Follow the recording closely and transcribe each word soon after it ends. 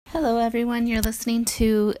Hello everyone, you're listening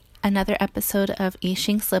to another episode of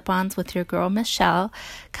Yixing Slip-Ons with your girl Michelle,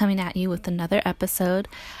 coming at you with another episode.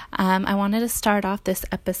 I wanted to start off this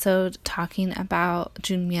episode talking about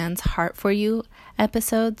Junmyeon's Heart For You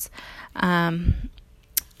episodes. I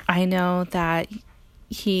know that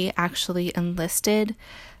he actually enlisted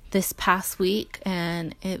this past week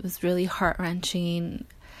and it was really heart-wrenching.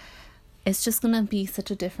 It's just going to be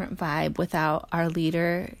such a different vibe without our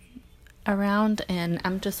leader around, and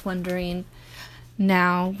I'm just wondering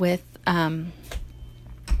now with him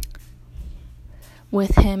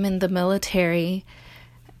in the military,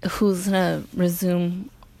 who's gonna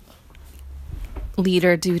resume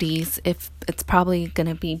leader duties, if it's probably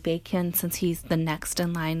gonna be Baekhyun, since he's the next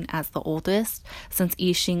in line as the oldest, since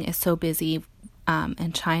Yixing is so busy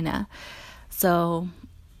in China. So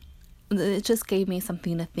it just gave me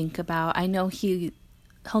something to think about. I know he'll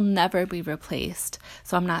never be replaced.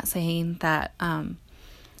 So I'm not saying that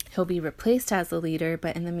he'll be replaced as a leader,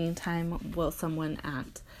 but in the meantime, will someone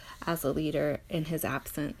act as a leader in his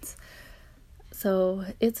absence? So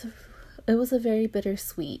it was a very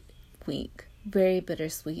bittersweet week. Very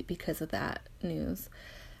bittersweet because of that news.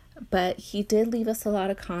 But he did leave us a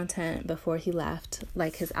lot of content before he left,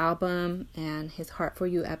 like his album and his Heart For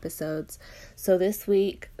You episodes. So this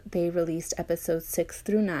week, they released episodes 6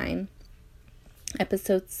 through 9.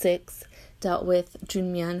 Episode 6 dealt with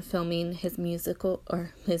Junmyeon filming his music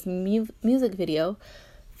video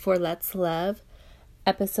for Let's Love.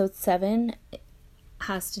 Episode 7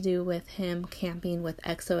 has to do with him camping with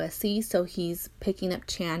XOSC, so he's picking up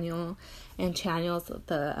Chanyeol, and Chanyeol's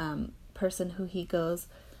the person who he goes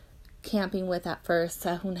camping with at first.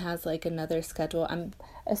 Sehun has like another schedule. I'm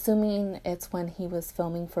assuming it's when he was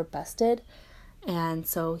filming for Busted, and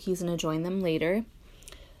so he's going to join them later.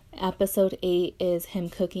 Episode 8 is him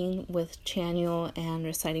cooking with Chanyeol and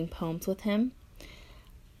reciting poems with him.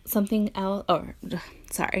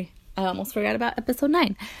 I almost forgot about episode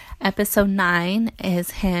 9. Episode 9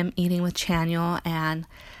 is him eating with Chanyeol, and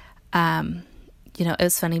it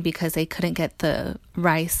was funny because they couldn't get the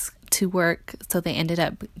rice to work, so they ended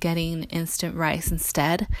up getting instant rice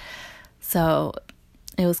instead. So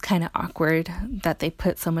it was kind of awkward that they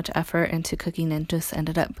put so much effort into cooking and just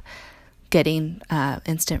ended up getting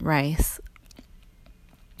instant rice.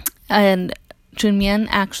 And Junmyeon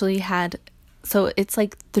actually had, so it's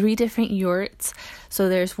like 3 different yurts. So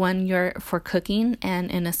there's one yurt for cooking, and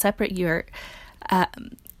in a separate yurt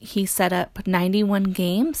he set up 91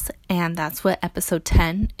 games, and that's what episode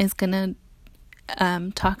 10 is gonna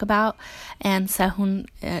talk about, and Sehun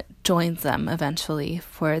joins them eventually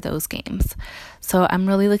for those games. So I'm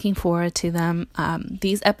really looking forward to them.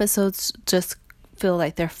 These episodes just feel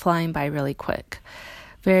like they're flying by really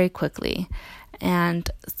very quickly. And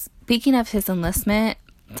speaking of his enlistment,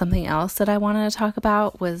 something else that I wanted to talk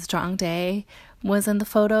about was Jongdae was in the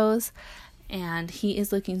photos, and he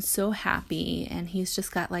is looking so happy, and he's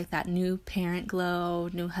just got like that new parent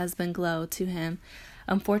glow, new husband glow to him.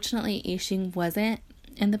 Unfortunately, Yixing wasn't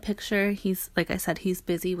in the picture. He's, like I said, he's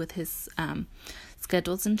busy with his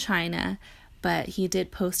schedules in China, but he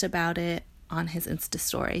did post about it on his Insta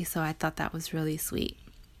story, so I thought that was really sweet.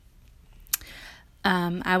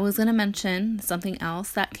 I was going to mention something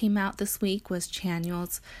else that came out this week was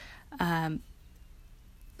Chanyeol's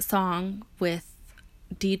song with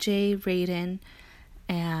DJ Raiden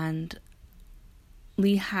and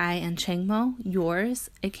Lehigh and Changmo, Yours.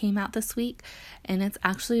 It came out this week, and it's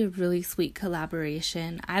actually a really sweet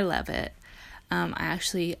collaboration. I love it. I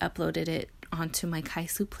actually uploaded it onto my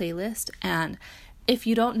Kaisu playlist, and if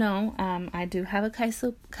you don't know, I do have a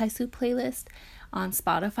Kaisu playlist on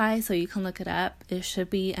Spotify, so you can look it up. It should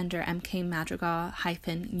be under MK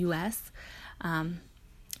Madrigal-US, and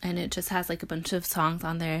it just has like a bunch of songs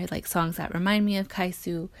on there, like songs that remind me of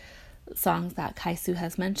Kaisu, songs that Kaisu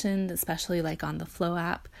has mentioned, especially like on the Flow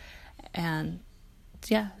app. And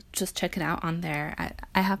yeah, just check it out on there.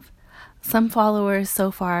 I have some followers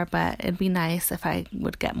so far, but it'd be nice if I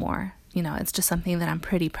would get more. It's just something that I'm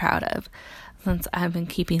pretty proud of, since I've been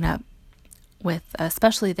keeping up with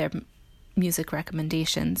especially their music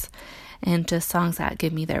recommendations and just songs that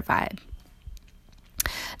give me their vibe.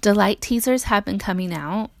 Delight teasers have been coming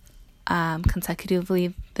out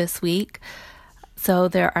consecutively this week. So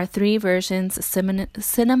there are 3 versions: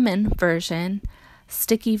 cinnamon version,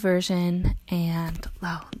 sticky version, and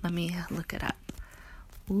let me look it up.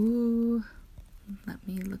 We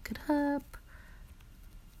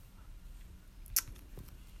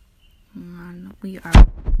are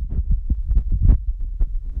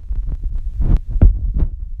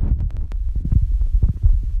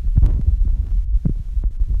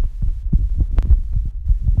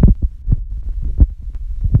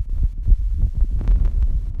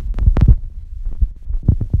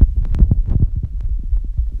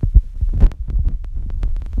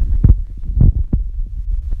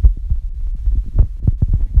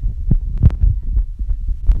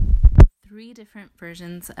 3 different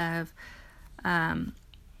versions of the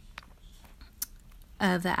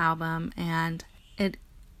album, and it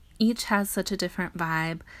each has such a different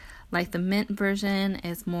vibe. Like the mint version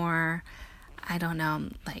is more, I don't know,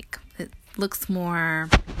 like it looks more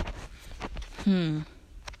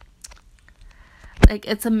like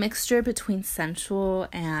it's a mixture between sensual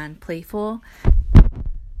and playful.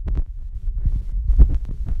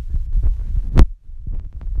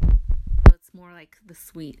 It's more like the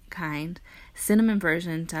sweet kind. Cinnamon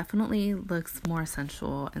version definitely looks more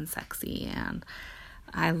sensual and sexy, and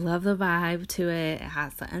I love the vibe to it. It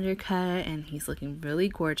has the undercut, and he's looking really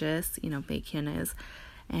gorgeous. Baekhyun is.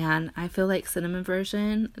 And I feel like cinnamon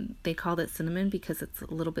version, they called it cinnamon because it's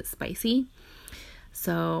a little bit spicy.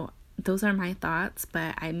 So those are my thoughts,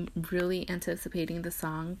 but I'm really anticipating the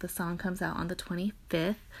song. The song comes out on the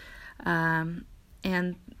 25th.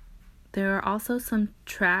 And there are also some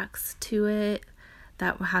tracks to it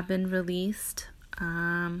that have been released.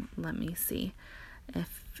 Let me see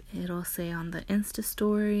if it'll say on the Insta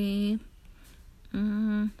story.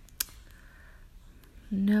 No,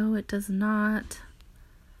 it does not.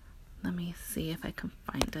 Let me see if I can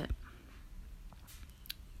find it.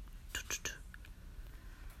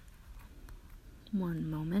 One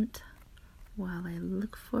moment while I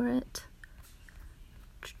look for it.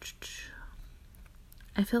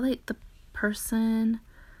 I feel like the person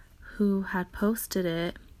who had posted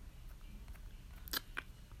it.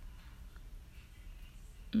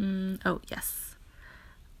 Oh, yes.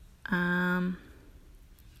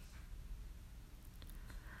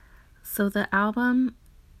 So the album,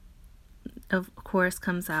 of course,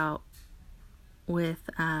 comes out with,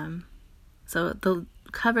 so the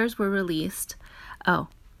covers were released. Oh,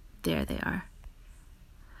 there they are.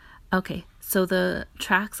 Okay, so the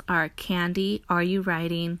tracks are Candy, Are You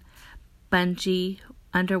Riding, Bungee,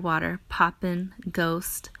 Underwater, Poppin',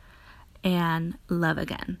 Ghost, and Love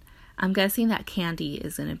Again. I'm guessing that Candy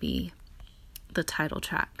is going to be the title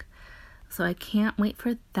track. So I can't wait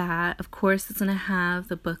for that. Of course, it's going to have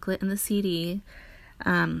the booklet and the CD.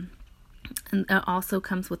 And it also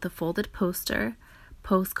comes with the folded poster,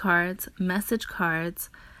 postcards, message cards,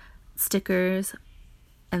 stickers,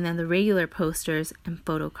 and then the regular posters and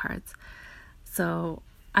photo cards. So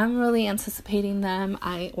I'm really anticipating them.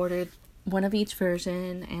 I ordered one of each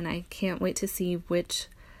version, and I can't wait to see which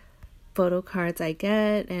photo cards I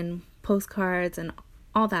get and postcards and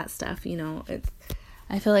all that stuff.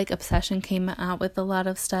 I feel like Obsession came out with a lot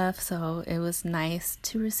of stuff, so it was nice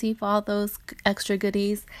to receive all those extra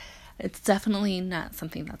goodies. It's definitely not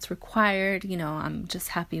something that's required. I'm just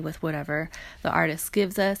happy with whatever the artist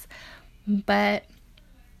gives us. But,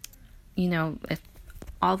 if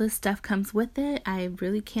all this stuff comes with it, I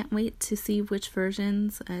really can't wait to see which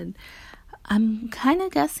versions. And I'm kind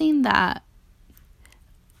of guessing that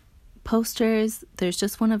posters, there's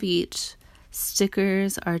just one of each.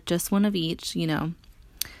 Stickers are just one of each.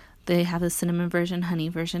 They have the cinnamon version, honey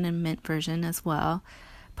version, and mint version as well.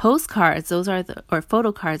 Postcards, or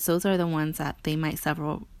photo cards, those are the ones that they might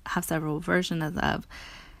have several versions of.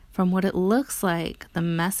 From what it looks like, the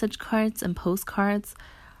message cards and postcards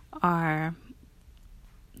are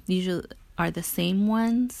the same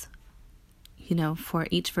ones, for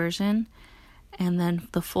each version. And then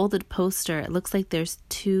the folded poster, it looks like there's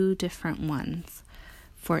 2 different ones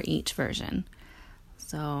for each version.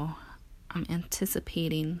 So I'm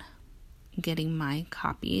anticipating getting my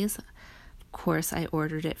copies. Of course, I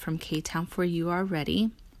ordered it from K-Town for You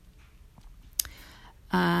already.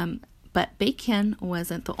 But Baekhyun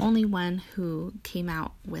wasn't the only one who came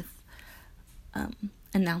out with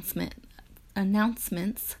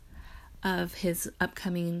announcements of his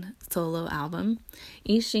upcoming solo album.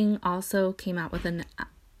 Yixing also came out with an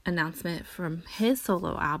announcement from his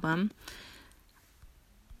solo album.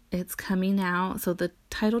 It's coming out. So the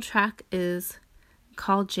title track is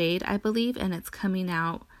called Jade, I believe, and it's coming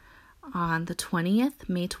out on the 20th,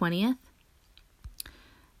 May 20th.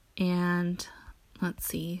 And let's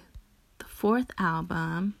see, the 4th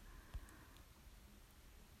album,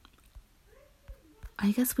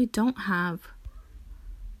 I guess we don't have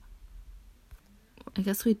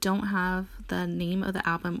the name of the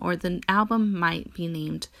album, or the album might be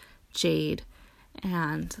named Jade,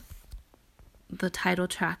 and the title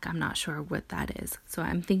track, I'm not sure what that is. So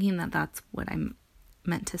I'm thinking that that's what I'm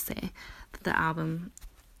meant to say, that the album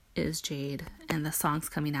is Jade and the song's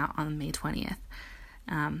coming out on May 20th.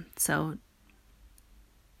 So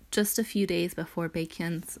just a few days before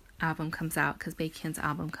Baekhyun's album comes out, because Baekhyun's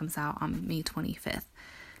album comes out on May 25th.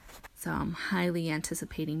 So I'm highly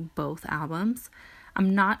anticipating both albums.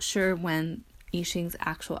 I'm not sure when Yixing's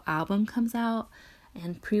actual album comes out,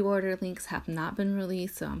 and pre-order links have not been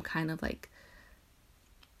released, so I'm kind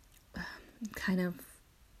of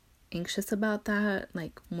anxious about that.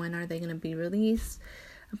 Like, when are they going to be released?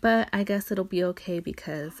 But I guess it'll be okay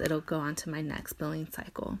because it'll go on to my next billing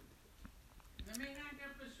cycle.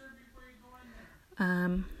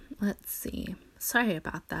 Let's see. Sorry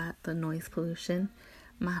about that, the noise pollution.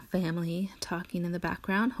 My family talking in the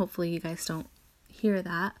background. Hopefully you guys don't hear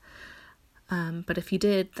that. But if you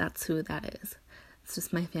did, that's who that is. It's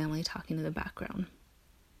just my family talking in the background.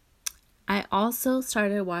 I also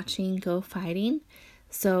started watching Go Fighting.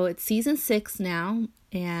 So it's season 6 now,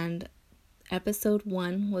 and episode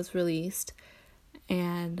 1 was released,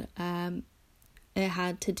 and it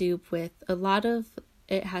had to do with the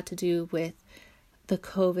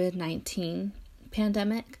COVID-19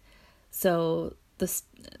 pandemic. So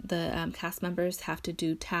the cast members have to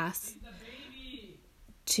do tasks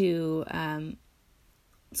to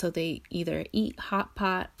so they either eat hot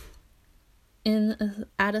pot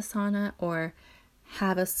at a sauna or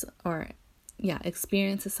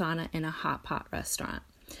experience a sauna in a hot pot restaurant.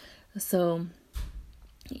 So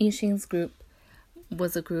Yixing's group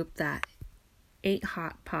was a group that ate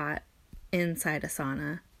hot pot inside a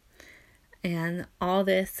sauna, and all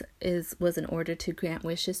this was in order to grant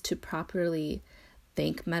wishes to properly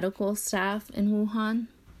thank medical staff in Wuhan,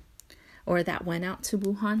 or that went out to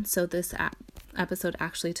Wuhan. So this episode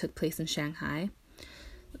actually took place in Shanghai.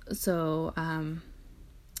 So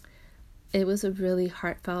it was a really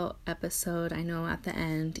heartfelt episode. I know at the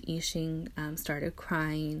end, Yixing started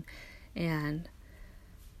crying, and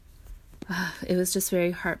it was just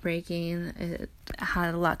very heartbreaking. It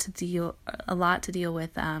had a lot to deal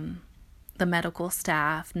with the medical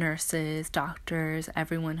staff, nurses, doctors,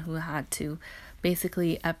 everyone who had to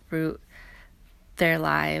basically uproot their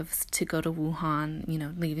lives to go to Wuhan,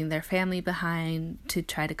 leaving their family behind to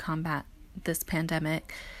try to combat this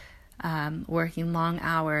pandemic, working long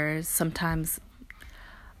hours, sometimes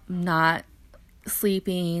not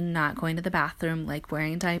sleeping, not going to the bathroom, like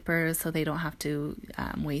wearing diapers so they don't have to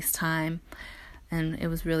waste time. And it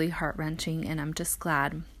was really heart-wrenching, and I'm just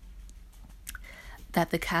glad that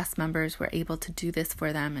the cast members were able to do this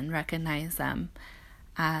for them and recognize them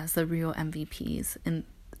as the real MVPs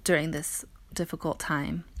during this difficult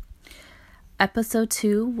time. Episode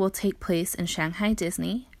 2 will take place in Shanghai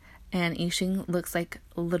Disney, and Yixing looks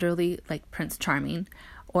literally like Prince Charming,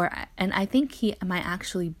 and I think he might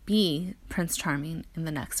actually be Prince Charming in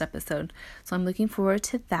the next episode. So I'm looking forward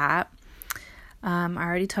to that. I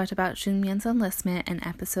already talked about Junmyeon's enlistment in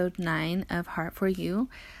episode 9 of Heart for You.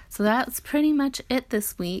 So that's pretty much it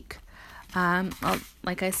this week.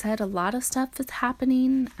 Like I said, a lot of stuff is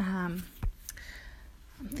happening. I'm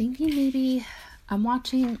thinking maybe I'm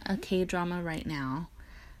watching a K-drama right now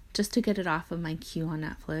just to get it off of my queue on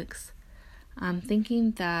Netflix. I'm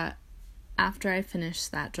thinking that after I finish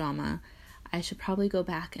that drama, I should probably go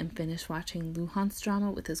back and finish watching Luhan's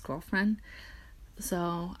drama with his girlfriend,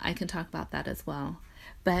 so I can talk about that as well.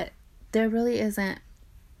 But there really isn't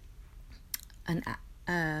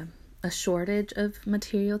a shortage of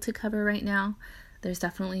material to cover right now. There's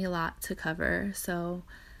definitely a lot to cover, so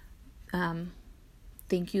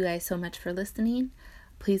thank you guys so much for listening.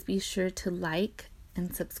 Please be sure to like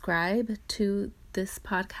and subscribe to this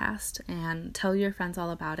podcast and tell your friends all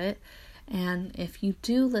about it. And if you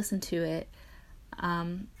do listen to it,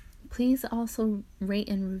 please also rate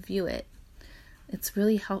and review it. It's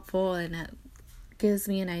really helpful, and it gives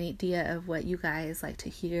me an idea of what you guys like to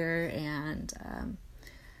hear and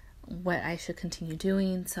what I should continue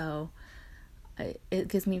doing. So it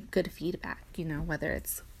gives me good feedback, whether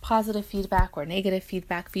it's positive feedback or negative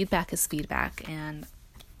feedback. Feedback is feedback, and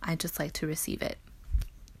I just like to receive it.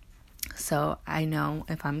 So I know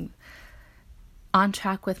if I'm on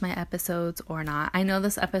track with my episodes or not. I know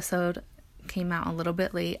this episode came out a little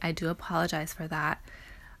bit late. I do apologize for that.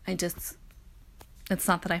 It's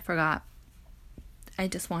not that I forgot. I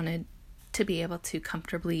just wanted to be able to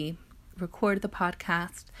comfortably record the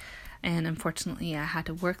podcast, and unfortunately I had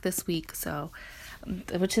to work this week, so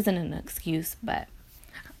which isn't an excuse, but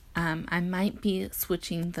I might be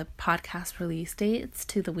switching the podcast release dates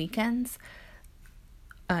to the weekends,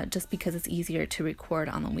 just because it's easier to record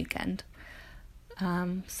on the weekend.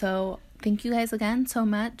 So thank you guys again so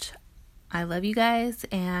much. I love you guys,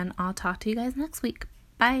 and I'll talk to you guys next week.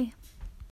 Bye.